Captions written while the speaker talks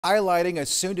Highlighting a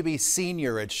soon-to-be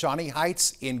senior at Shawnee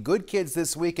Heights in Good Kids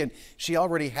this week, and she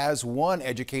already has one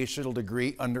educational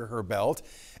degree under her belt.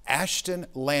 Ashton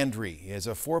Landry is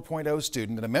a 4.0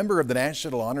 student and a member of the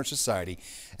National Honor Society.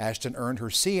 Ashton earned her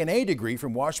CNA degree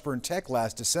from Washburn Tech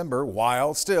last December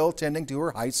while still tending to her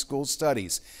high school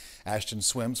studies. Ashton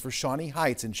swims for Shawnee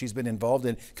Heights, and she's been involved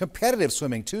in competitive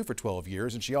swimming too for 12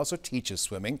 years, and she also teaches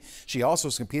swimming. She also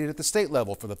has competed at the state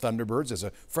level for the Thunderbirds as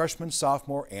a freshman,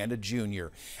 sophomore, and a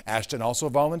junior. Ashton also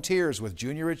volunteers with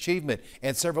Junior Achievement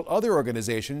and several other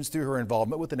organizations through her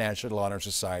involvement with the National Honor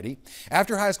Society.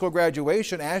 After high school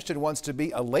graduation, Ashton wants to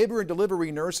be a labor and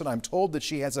delivery nurse, and I'm told that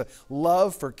she has a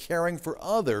love for caring for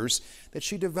others that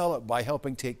she developed by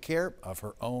helping take care of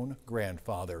her own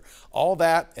grandfather. All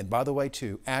that, and by the way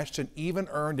too, Ashton even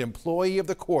earned Employee of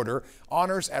the Quarter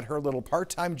honors at her little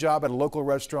part-time job at a local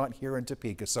restaurant here in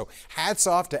Topeka. So hats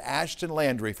off to Ashton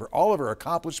Landry for all of her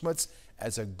accomplishments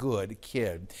as a good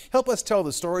kid. Help us tell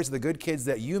the stories of the good kids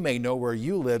that you may know where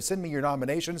you live. Send me your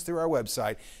nominations through our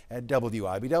website at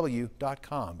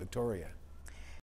WIBW.com. Victoria.